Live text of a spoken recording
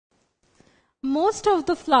Most of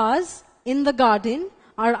the flowers in the garden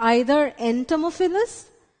are either entomophilous,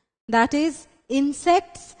 that is,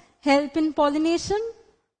 insects help in pollination,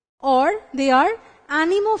 or they are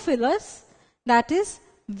anemophilous, that is,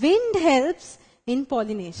 wind helps in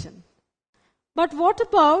pollination. But what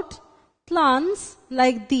about plants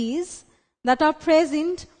like these that are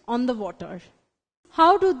present on the water?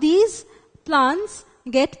 How do these plants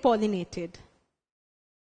get pollinated?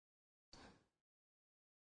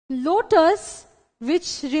 Lotus,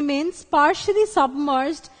 which remains partially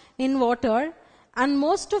submerged in water and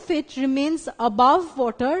most of it remains above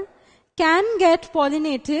water, can get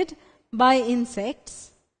pollinated by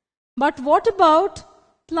insects. But what about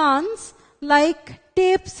plants like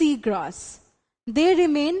tape seagrass? They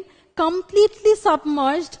remain completely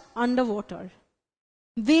submerged underwater.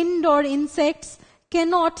 Wind or insects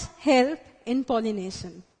cannot help in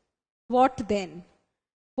pollination. What then?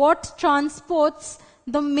 What transports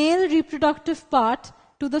the male reproductive part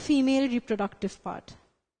to the female reproductive part?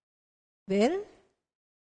 Well,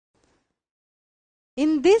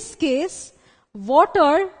 in this case,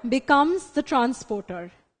 water becomes the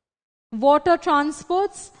transporter. Water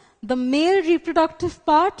transports the male reproductive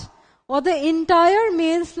part or the entire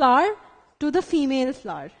male flower to the female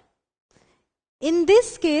flower. In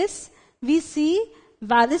this case, we see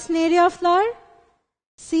Vallisneria flower.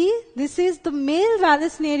 See, this is the male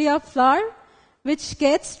Vallisneria flower which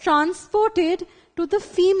gets transported to the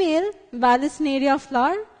female Vallisneria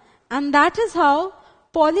flower, and that is how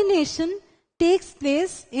pollination takes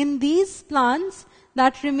place in these plants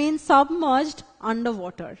that remain submerged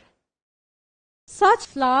underwater. Such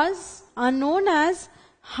flowers are known as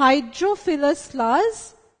hydrophillus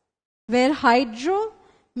flowers, where hydro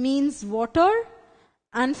means water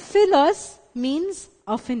and phyllis means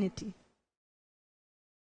affinity.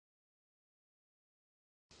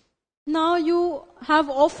 Now you have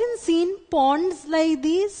often seen ponds like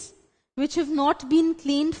these which have not been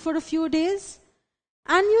cleaned for a few days,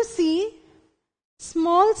 and you see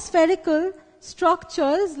small spherical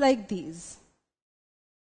structures like these.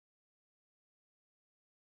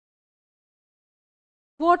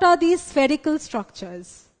 What are these spherical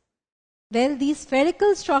structures? Well, these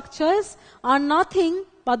spherical structures are nothing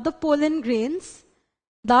but the pollen grains,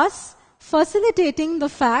 thus facilitating the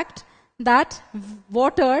fact that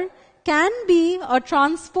water can be a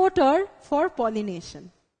transporter for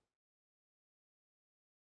pollination.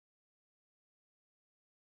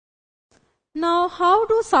 Now, how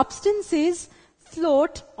do substances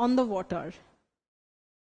float on the water?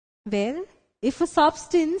 Well, if a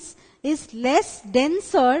substance is less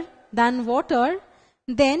denser than water,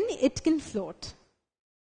 then it can float.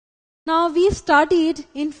 Now, we've studied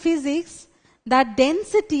in physics that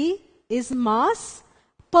density is mass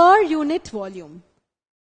per unit volume,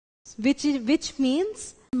 which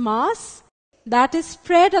means mass that is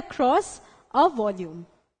spread across a volume.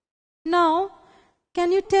 Now,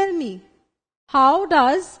 can you tell me, how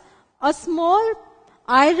does a small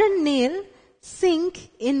iron nail sink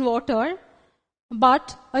in water,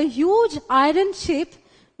 but a huge iron ship,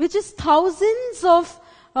 which is thousands of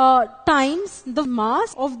times the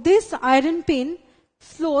mass of this iron pin,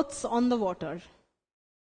 floats on the water?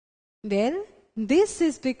 Well, this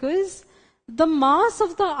is because the mass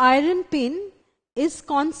of the iron pin is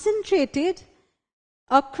concentrated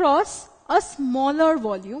across a smaller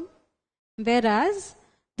volume, whereas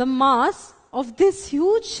the mass of this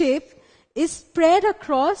huge shape is spread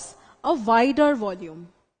across a wider volume.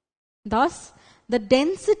 Thus, the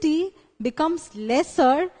density becomes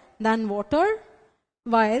lesser than water,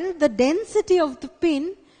 while the density of the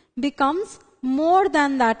pin becomes more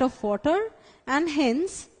than that of water, and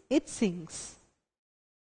hence it sinks.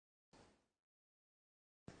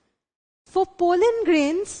 For pollen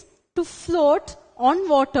grains to float on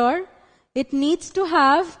water, it needs to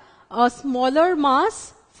have a smaller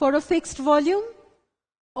mass for a fixed volume,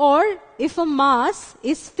 or if a mass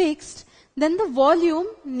is fixed, then the volume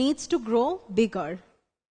needs to grow bigger.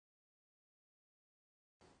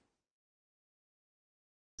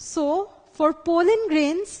 So, for pollen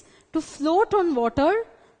grains to float on water,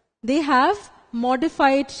 they have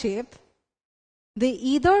modified shape. They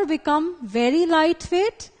either become very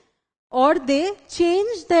lightweight or they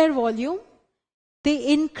change their volume.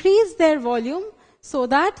 They increase their volume so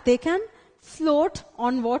that they can float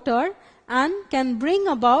on water and can bring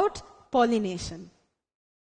about pollination.